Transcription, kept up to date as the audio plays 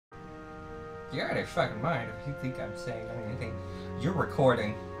You're out of your fucking mind if you think I'm saying anything. You're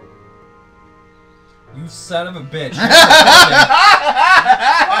recording. You son of a bitch.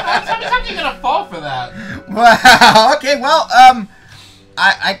 Sometimes you're gonna fall for that. Wow. Okay. Well,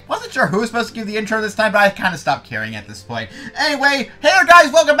 I wasn't sure who was supposed to give the intro this time, but I kind of stopped caring at this point. Anyway, hey there, guys.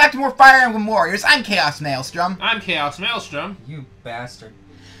 Welcome back to more Fire Emblem Warriors. I'm Chaos Maelstrom. I'm Chaos Maelstrom. You bastard.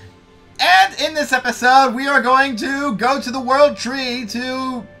 And in this episode, we are going to go to the World Tree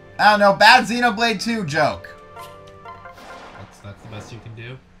to, I don't know, bad Xenoblade 2 joke. That's the best you can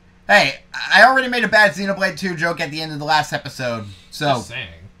do. Hey, I already made a bad Xenoblade 2 joke at the end of the last episode, so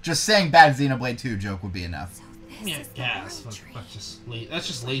just saying bad Xenoblade 2 joke would be enough. Yeah, gas. That's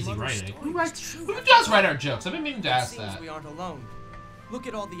just lazy writing. Who does write our jokes? I've been meaning to ask that. We aren't alone. Look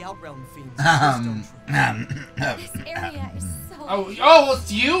at all the Outrealm fiends. This area is so... Oh,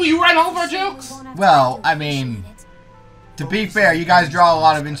 it's you? You write all of our jokes? Well, I mean, to be fair, you guys draw a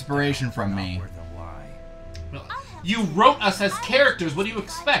lot of inspiration from me. You wrote us as characters. What do you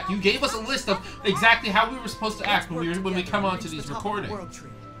expect? You gave us a list of exactly how we were supposed to act when we come onto these recordings.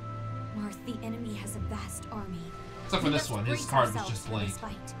 Marth, the enemy has a vast army. Except for this one, his card was just blank.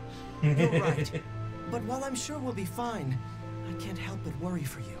 You're right. But while I'm sure we'll be fine, I can't help but worry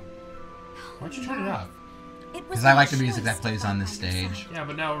for you. Why'd you turn it up? Because I like the music that plays on this stage. Yeah,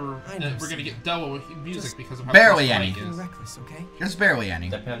 but now we're gonna get double with music because of how barely any. Reckless, okay? Just barely any.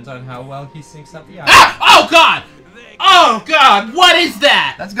 Depends on how well he syncs up the audio. Ah! Oh god! Oh god! What is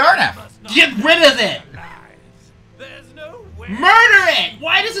that? That's Garneth. Get rid of it! Murder it!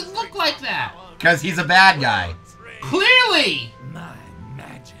 Why does it look like that? Because he's a bad guy. Clearly! My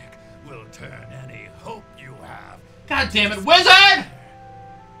magic will turn any hope you have. God damn it, wizard!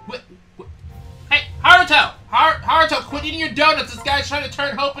 Hey, Haruto! Haruto, quit eating your donuts. This guy's trying to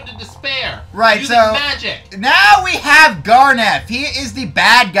turn hope into despair. Right, using so magic. Now we have Garneth. He is the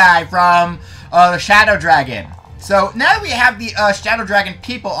bad guy from the Shadow Dragon. So now that we have the Shadow Dragon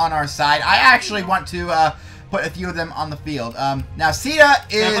people on our side, I actually want to put a few of them on the field. Now Sita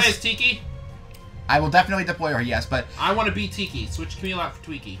is... Can I play as Tiki? I will definitely deploy her, yes, but... I want to be Tiki. Switch Camille out for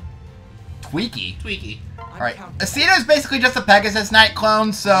Tweaky. Tweaky? Tweaky. Alright. Sita is basically just a Pegasus Knight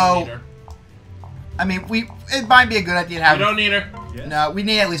clone, so... I mean, it might be a good idea to have... We don't need her. Yes. No, we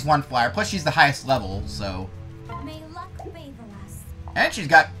need at least one flyer. Plus, she's the highest level, so... May luck favor us. And she's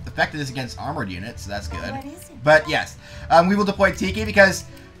got effectiveness against armored units, so that's good. What is it? But yes, we will deploy Tiki because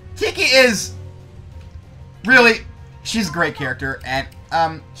Tiki is really... She's a great character, and...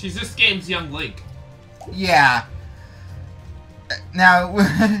 She's this game's young Link. Yeah. Now,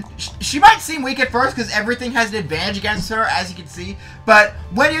 she might seem weak at first because everything has an advantage against her, as you can see. But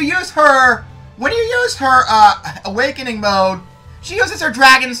when you use her... awakening mode, she uses her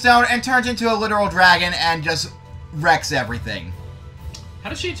Dragon Stone and turns into a literal dragon and just wrecks everything. How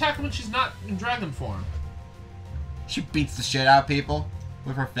does she attack when she's not in dragon form? She beats the shit out of people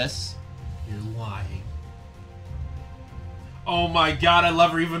with her fists. You're lying. Oh my god, I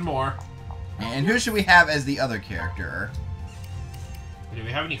love her even more. And who should we have as the other character? Do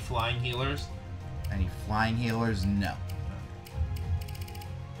we have any flying healers? Any flying healers? No.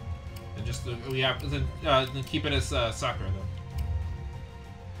 And just we have then keep it as Sakura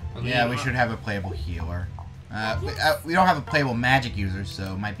then. Yeah, we should have a playable healer. We don't have a playable magic user,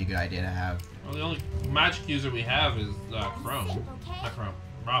 so it might be a good idea to have. Well, the only magic user we have is Chrome. Not Chrome.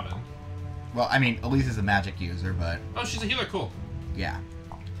 Robin. Well, I mean, Elise is a magic user, but... Oh, she's a healer. Cool. Yeah.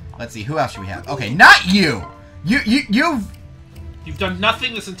 Let's see, who else should we have? Okay, not you! You've done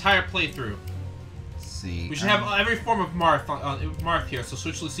nothing this entire playthrough. Let's see. We should have every form of Marth here, so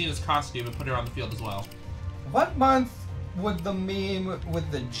switch Lucina's costume and put her on the field as well. What month would the meme with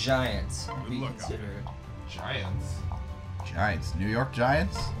the Giants be considered? Giants? Giants. New York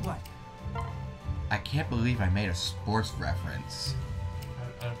Giants? What? I can't believe I made a sports reference.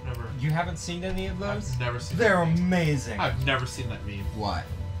 I've never... You haven't seen any of those? I've never seen They're that meme. amazing. I've never seen that meme. What?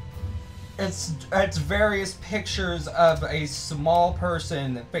 It's various pictures of a small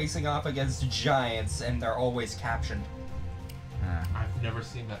person facing off against giants, and they're always captioned. I've never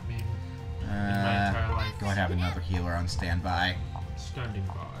seen that meme in my entire life. Go ahead and have another healer on standby. Standing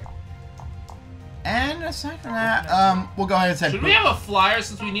by. And aside from that, we'll go ahead and send... Should we have a flyer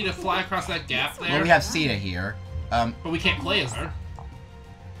since we need to fly across that gap there? Well, we have Sita here. But we can't play as her.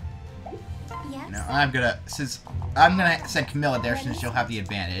 Yes. No, I'm gonna send Camilla there since she'll have the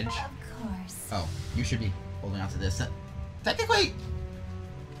advantage. Of course. Oh, you should be holding on to this. Technically...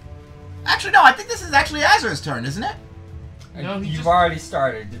 Actually, no, I think this is actually Azura's turn, isn't it? No, You've already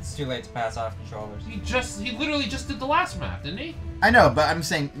started. It's too late to pass off controllers. He literally just did the last map, didn't he? I know, but I'm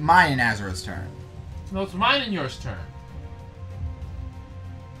saying mine and Azura's turn. No, it's mine and yours turn.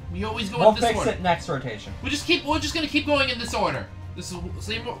 We always go We'll in this fix order. it next rotation. We're just gonna keep going in this order. This is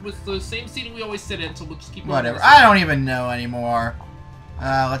with the same seating we always sit in, so we'll just keep going. Whatever. I don't even know anymore.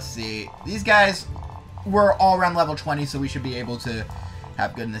 Let's see. These guys were all around level 20, so we should be able to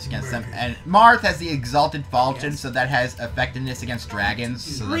have goodness against them. And Marth has the Exalted Falchion, so that has effectiveness against dragons.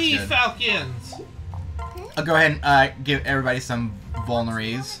 So that's 3 good. falcons. I'll go ahead and give everybody some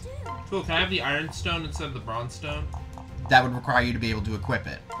vulneries. Cool. Can I have the Iron Stone instead of the Bronze Stone? That would require you to be able to equip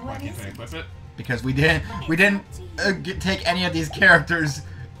it. Why can't I equip it? Because we didn't take any of these characters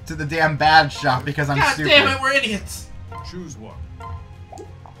to the damn badge shop because I'm God stupid. damn it, we're idiots. Choose one.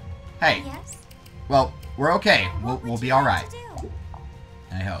 Hey, Yes? well, we're okay. What We'll would be you all like right. to do?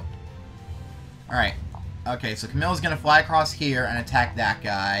 I hope. All right. Okay, so Camilla's gonna fly across here and attack that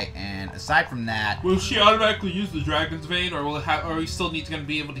guy. And aside from that, Will she automatically use the Dragon's Vein, or will it have? Or we still need to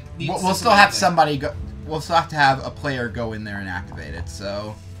be able to? we'll still have somebody go. We'll still have to have a player go in there and activate it.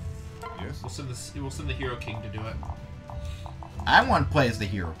 So Yes. We'll send the Hero King to do it. I want to play as the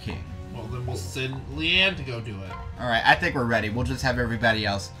Hero King. Well, then we'll send Leanne to go do it. All right, I think we're ready. We'll just have everybody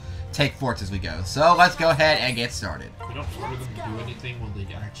else take forts as we go. So let's go ahead and get started. If we don't order them to do anything, will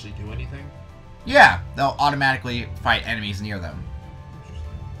they actually do anything? Yeah, they'll automatically fight enemies near them.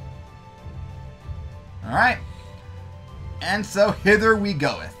 All right, and so hither we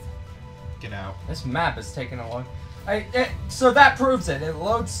goeth. Get out. This map is taking a long... so that proves it. It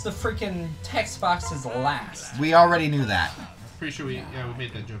loads the freaking text boxes last. We already knew that. Pretty sure we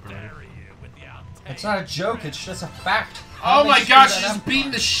made that joke already. It's not a joke, it's just a fact. Oh They my screwed gosh, that she's up. just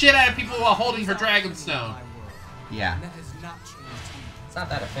beating the shit out of people while holding her Dragonstone. Yeah. It's not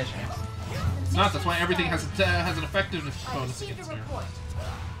that efficient. It's not, that's why everything has an effectiveness bonus against her.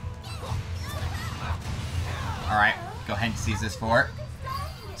 Alright, go ahead and seize this fort.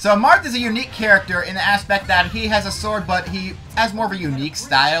 So Marth is a unique character in the aspect that he has a sword, but he has more of a unique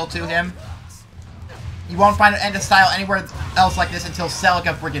style to him. You won't find an end of style anywhere else like this until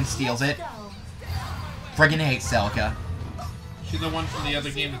Celica friggin' steals it. Friggin' hate Celica. She's the one from the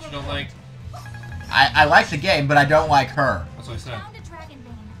other game that you don't like. I like the game, but I don't like her. That's what I said. Found a dragon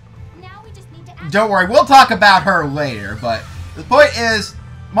vein. Now we just need to Don't worry, we'll talk about her later, but the point is,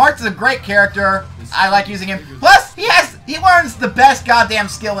 Marth is a great character. I like using him. Plus, he learns the best goddamn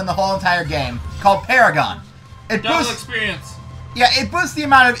skill in the whole entire game, called Paragon. It Double boosts, experience. yeah, it boosts the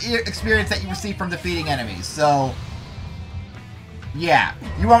amount of experience that you receive from defeating enemies. So, yeah,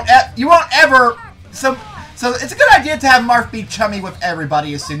 you won't ever. So it's a good idea to have Marth be chummy with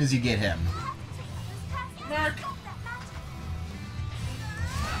everybody as soon as you get him. Mark.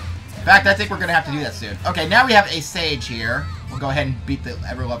 In fact, I think we're gonna have to do that soon. Okay, now we have a sage here. We'll go ahead and beat the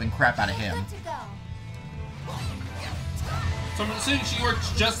ever-loving crap out of him. Good to go. So I'm assuming she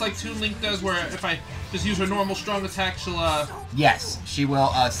works just like Toon Link does, where if I just use her normal strong attack, she'll Yes, she will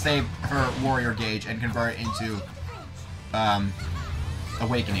save her warrior gauge and convert it into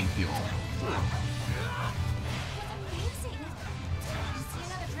awakening fuel.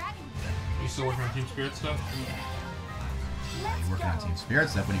 You still working on Team Spirit stuff? He's working on Team Spirit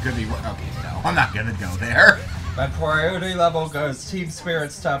stuff when he could be. Okay, no, I'm not gonna go there. My priority level goes Team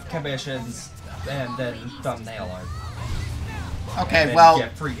Spirit stuff, commissions, and then thumbnail art. And Okay, then well,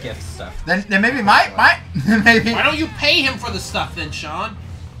 get free gift stuff. then maybe maybe Why don't you pay him for the stuff then, Sean?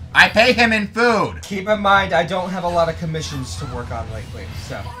 I pay him in food. Keep in mind, I don't have a lot of commissions to work on lately,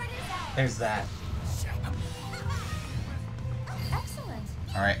 so there's that. Excellent.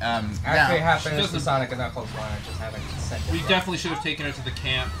 All right, Actually, now, happened she as the doesn't- Sonic and Knuckles one. I just haven't sent it. We yet. definitely should have taken her to the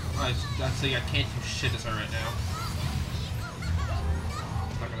camp. I'd say I can't do shit as her right now.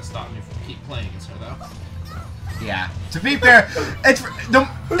 It's not gonna stop me from keep playing as her though. yeah. To be fair,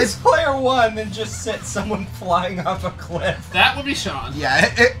 it's Player one and just sent someone flying off a cliff. That would be Sean. yeah.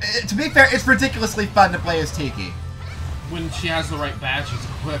 To be fair, it's ridiculously fun to play as Tiki. When she has the right badge, she's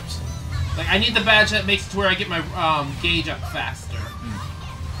equipped. Like I need the badge that makes it to where I get my gauge up faster.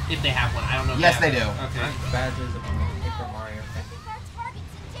 If they have one, I don't know. If Yes, have they it. do. Okay. Badges of Paper Mario. Our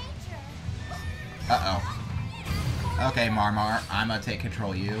target's in danger. Uh-oh. Okay, Marmar, I'm gonna take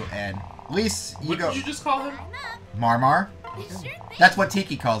control of you, and at least you What go. did you just call him? I'm up. Marmar? It should be. That's what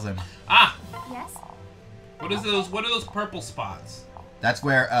Tiki calls him. Ah, Yes. what is those? What are those purple spots? That's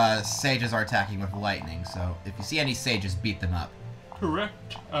where sages are attacking with lightning, so if you see any sages, beat them up.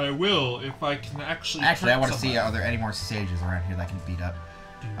 Correct. I will if I can actually. Actually, I want to see, are there any more sages around here that can beat up?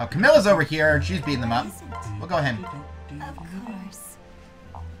 Oh, Camilla's over here, and she's beating them up. We'll go ahead. Of course.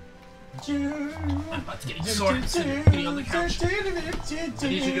 I'm about to get you sorted sitting on the couch. I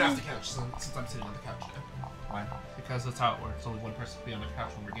need you to get off the couch since I'm sitting on the couch now. Why? Because that's how it works. Only one person can be on the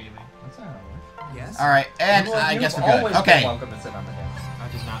couch when we're gaming. That's not how it works. Yes. Alright, and Well, I you've guess we're good. always been Okay. welcome to sit on the couch. I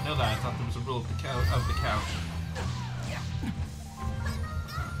did not know that. I thought there was a rule of the couch.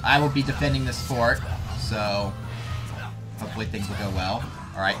 I will be defending this fort, so hopefully things will go well.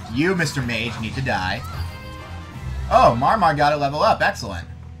 Alright, you, Mr. Mage, need to die. Oh, Marmar got a level up. Excellent.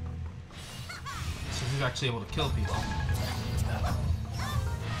 So he's actually able to kill people.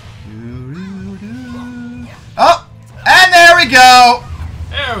 Oh! And there we go!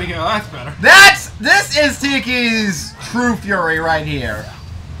 There we go, that's better. This is Tiki's true fury right here.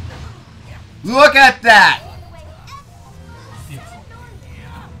 Look at that!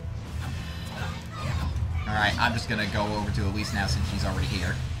 Alright, I'm just gonna go over to Elise now since she's already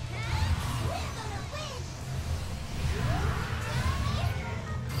here.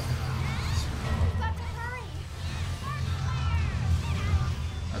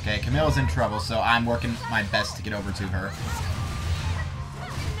 Okay, Camilla's in trouble, so I'm working my best to get over to her.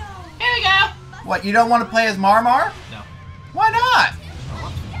 Here we go! What, you don't want to play as Marmar? No. Why not?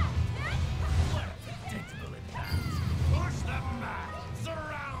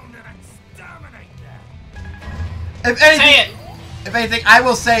 If anything, I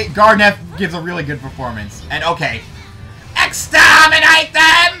will say Garneth gives a really good performance. And okay. Exterminate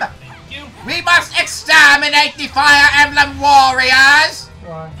them! Thank you. We must exterminate the Fire Emblem warriors!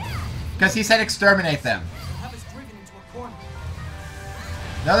 Why? Because he said exterminate them.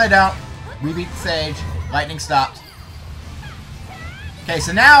 No, they don't. We beat Sage. Lightning stopped. Okay,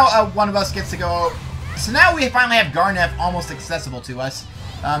 so now one of us gets to go. So now we finally have Garneth almost accessible to us.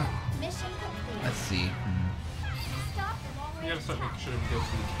 Let's see. We gotta start making sure we go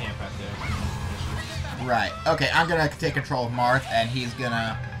to the camp out there. Right. Okay, I'm gonna take control of Marth, and he's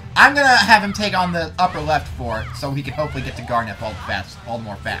gonna. I'm gonna have him take on the upper left fort, so he can hopefully get to Garneth all the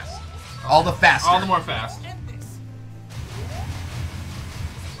more fast. All the faster. All the more fast.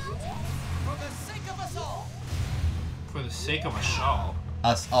 For the sake of a shawl.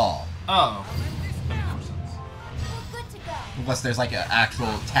 Us all. Oh. That makes more sense. Unless there's like an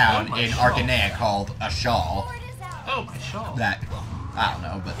actual town Oh, my in shawl. Arcanea called a shawl. Oh, my shawl. That, I don't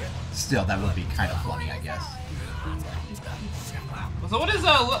know, but still, that would be kind of funny, I guess. So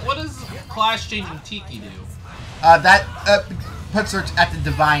what does class changing Tiki do? That puts her at the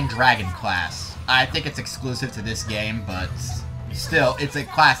Divine Dragon class. I think it's exclusive to this game, but still, it's a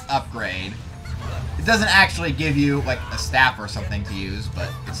class upgrade. It doesn't actually give you, like, a staff or something to use, but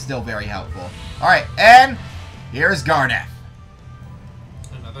it's still very helpful. Alright, and here's Garneth.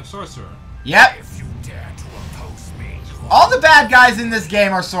 Another sorcerer. Yep. If you dare to oppose me, All the bad guys in this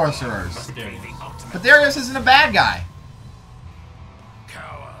game are sorcerers. That's scary. But Darius isn't a bad guy.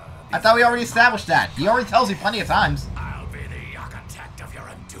 coward, I thought we already established that. He already tells me plenty of times. I'll be the architect of your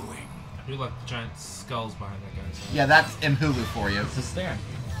undoing. I do like the giant skulls behind that guy. So. Yeah, that's Imhulu for you. It's a stand.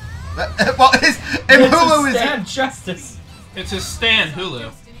 Well, Imhulu It's a stand is justice. It's his stand,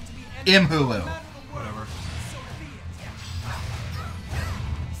 Hulu. Imhulu. Whatever.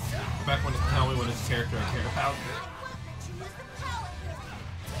 Back when it tell me what his character I care about.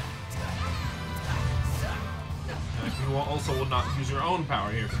 You also will not use your own power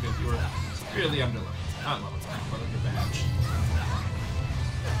here because you are severely underleveled. Not leveled, but under badge.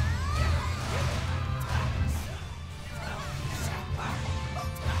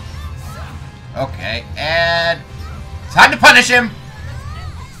 Okay, and time to punish him.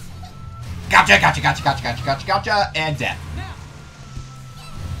 Gotcha, gotcha, gotcha, gotcha, gotcha, gotcha, gotcha, and death.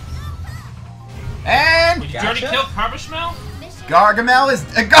 And Did you already kill Carbishmel? Gargamel is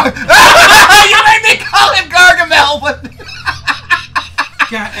you made me call him Gargamel.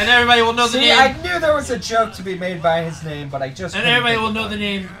 God, and everybody will know the See, name. I knew there was a joke to be made by his name, but I just And couldn't everybody think will of know one. the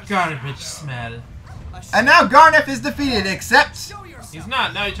name Garbage Smell. And now Garneth is defeated, except He's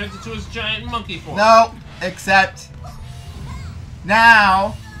not. Now he turns into his giant monkey form. no, except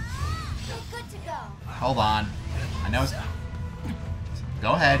now. Hold on, I know it's.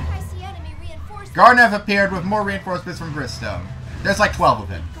 Go ahead. Garneth appeared with more reinforcements from Gristone. There's like 12 of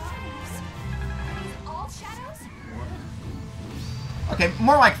him. Okay,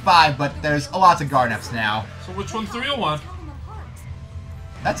 more like 5, but there's a lot of Garneths now. So which one's the real one?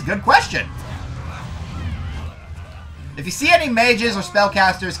 That's a good question. If you see any mages or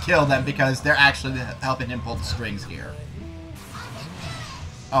spellcasters, kill them because they're actually helping him pull the strings here.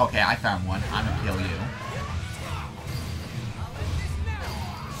 Okay, I found one. I'm gonna kill you.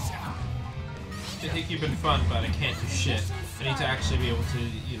 I think you've been fun, but I can't do shit. I need to actually be able to,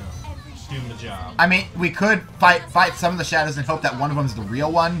 you know, do the job. I mean, we could fight some of the shadows and hope that one of them is the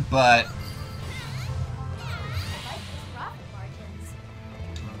real one, but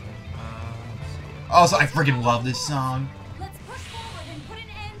also I freaking love this song.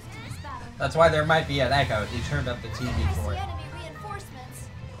 That's why there might be an echo. He turned up the TV for it.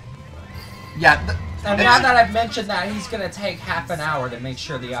 Yeah. And now that I've mentioned that, he's gonna take half an hour to make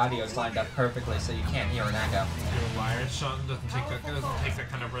sure the audio's lined up perfectly so you can't hear an echo. You're a liar. Sean doesn't take that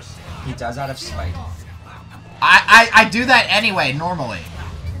kind of risk. He does out of spite. I do that anyway, normally.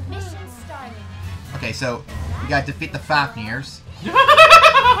 Mission started. Okay, so we gotta defeat the Fafnirs.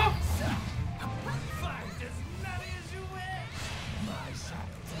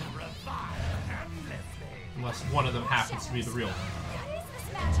 Unless one of them happens to be the real one.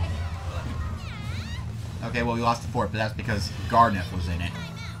 Okay, well we lost the fort, but that's because Garnet was in it.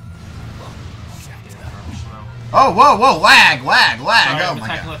 Oh, whoa, whoa, lag! Sorry, Oh I'm my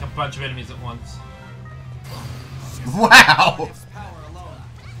attacking god. like a bunch of enemies at once. Wow! Power alone.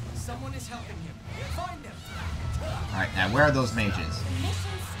 Someone is helping him. Find them. Alright, now where are those mages? Mission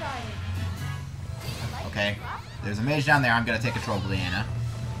started. Okay, there's a mage down there. I'm gonna take control of Leanna.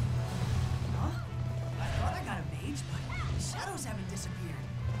 Huh? I thought I got a mage, but the shadows haven't disappeared.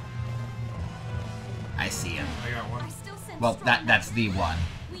 I see him. I got one. I still sense Well, strong that's the one.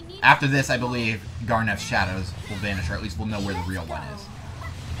 We need After this, I believe Garneth's shadows will vanish, or at least we'll know where the real one is.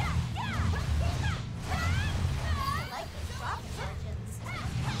 I like these profit margins.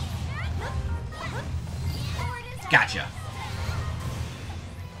 Gotcha.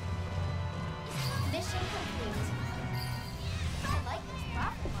 Mission complete. I like these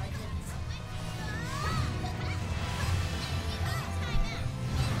profit margins.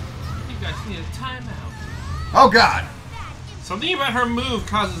 You guys need a timeout. Oh god! Something about her move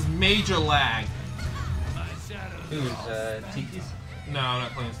causes major lag. Who's, Tiki's? No, I'm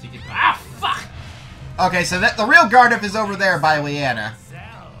not playing Sticky. Ah, fuck! Okay, so the real Garnet is over there by Leanna.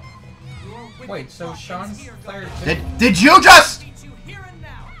 Wait, so Sean's player too? Did you just... You here and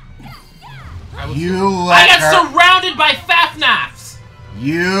now. You I let got her... surrounded by Fafnafs!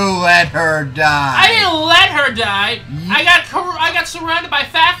 You let her die. I didn't let her die! I got surrounded by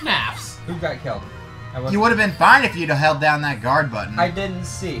Fafnafs! Who got killed? I wasn't- You would have been fine if you'd have held down that guard button. I didn't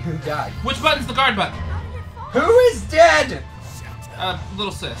see who died. Which button's the guard button? Who is dead?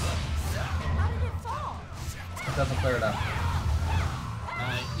 Little sis. How did it fall? It doesn't clear it up.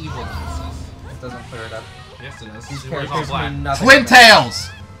 Evil little sis. It doesn't clear it up. Yes, it does. These She wears all characters black. mean nothing. Twin to me. Tails!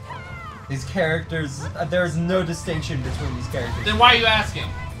 These characters, there's no distinction between these characters. Then why are you asking?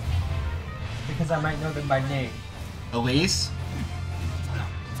 Because I might know them by name. Elise?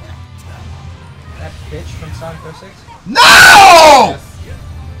 That bitch from Sonic 06? No!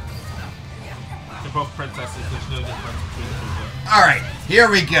 They're both princesses. There's no difference between the two of them. Alright, here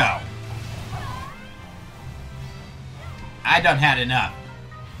we go. I done had enough.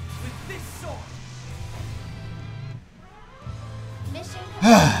 With this sword. Mission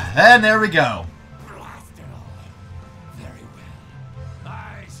complete. And there we go. Blast it all. Very well.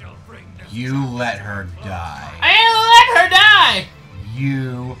 I shall bring the You let her die. I didn't let her die!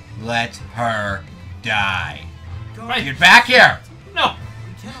 You let her die. Right. Get back here! No!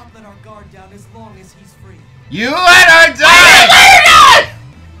 We cannot let our guard down as long as he's free. You let her die!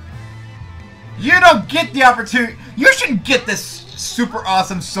 You don't get the opportunity. You should get this super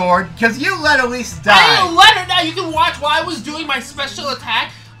awesome sword because you let Elise I die. didn't let her die! You can watch while I was doing my special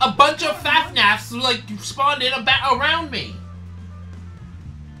attack, a bunch of Fafnafs like spawned in around me.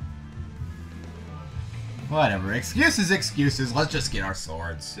 Whatever. Excuses, excuses. Let's just get our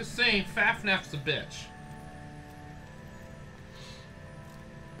swords. Just saying, Fafnaf's a bitch.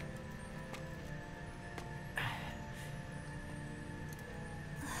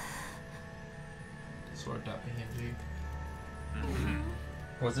 Sword up behind you.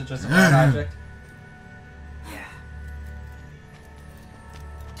 Was it just a bad object?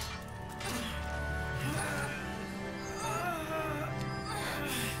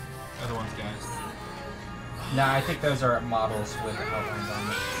 Other ones, guys. Nah, I think those are models with outlines on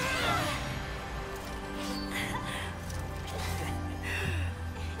them.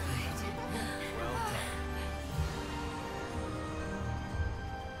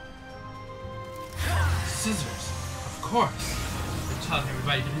 Scissors, of course. They're telling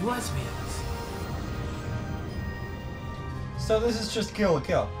everybody to be lesbians. So this is just kill a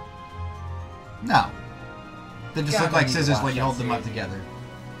kill. No. They just God, look I like need to scissors watch when you that hold them up series. together.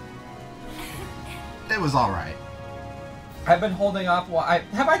 It was alright. I've been holding off.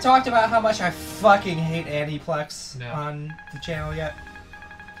 Have I talked about how much I fucking hate Aniplex No. on the channel yet?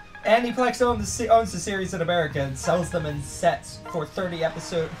 Aniplex owns the series in America and sells them in sets for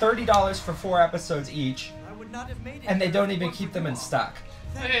 $30 for 4 episodes each, I would not have made it. and they if don't it even weren't keep for them in you all. stock.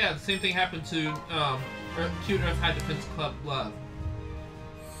 Oh, yeah, the same thing happened to Cute Earth High Defense Club Love.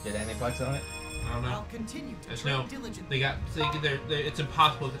 Did Aniplex own it? I don't know. I'll continue to There's train no. diligently. It's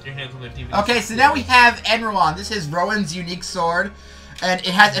impossible to get your hands on their DVD. Okay, so now we have Enrolon. This is Rowan's unique sword. And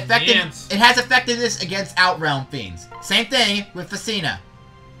it has Yes. effectiveness against Outrealm fiends. Same thing with Facina,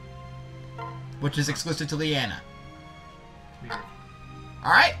 which is exclusive to Leanna.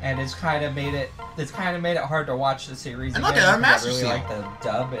 All right. And it's kind of made it hard to watch the series. And look again at our because Master I really Seal. like the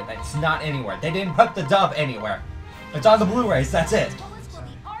dub, and it's not anywhere. They didn't put the dub anywhere. It's on the Blu-rays. That's it. Bullets will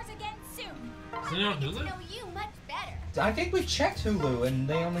be ours again soon. So you know I get to Hulu? know you much better. I think we checked Hulu, and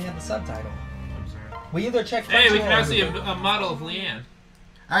they only had the subtitle. I'm sorry. We either checked. Hey, we Crunchyroll can or now see Hulu. a model of Leanne.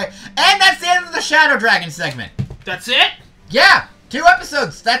 All right. And that's the end of the Shadow Dragon segment. That's it? Yeah, 2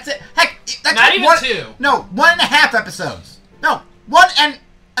 episodes. That's it. Heck, that's Not like even 2. No, 1.5 episodes. No, 1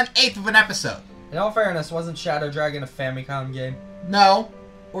 1/8 of an episode. In all fairness, wasn't Shadow Dragon a Famicom game? No,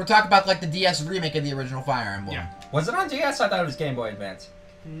 we're talking about like the DS remake of the original Fire Emblem. Yeah. Was it on DS? I thought it was Game Boy Advance.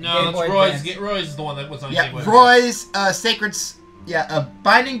 No, Game Boy that's Roy's. Advance. Roy's is the one that was on Yeah, Game Boy. Roy's Sacred,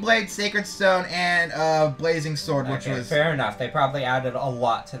 Binding Blade, Sacred Stone, and Blazing Sword, which Okay, was. fair enough. They probably added a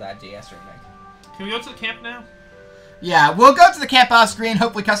lot to that DS remake. Can we go to the camp now? Yeah, we'll go to the camp off screen,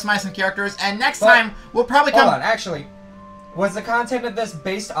 hopefully customize some characters, and next But- time we'll probably Hold come. on, actually, was the content of this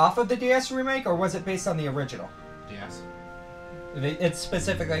based off of the DS remake, or was it based on the original? Yes. It's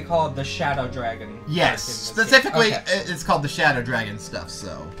specifically called the Shadow Dragon. Yes, arc in this specifically, game. Okay, it's called the Shadow Dragon stuff.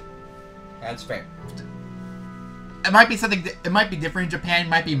 So that's fair. it might be something. It might be different in Japan. It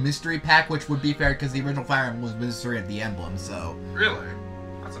might be Mystery Pack, which would be fair because the original Fire Emblem was Mystery of the Emblem. So. Really?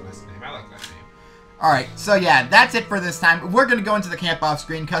 That's a nice name. I like that name. Alright, so yeah, that's it for this time. We're going to go into the camp off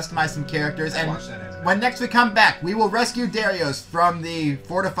screen, customize some characters, and Watch that anime. when next we come back, we will rescue Darius from the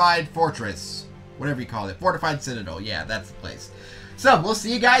fortified fortress. Whatever you call it. Fortified Citadel. Yeah, that's the place. So, we'll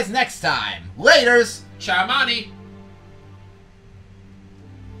see you guys next time. Laters! Shamani!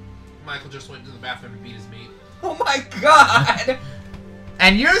 Michael just went to the bathroom to beat his meat. Oh my god!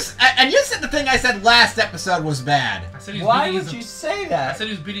 And you said the thing I said last episode was bad. I said he was Why beating would his you say I that? said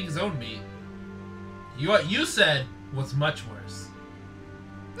he was beating his own meat. What you said was much worse.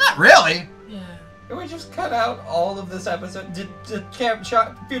 Not really. Yeah. Can we just cut out all of this episode? Did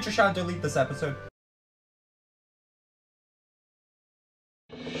Future Sean delete this episode?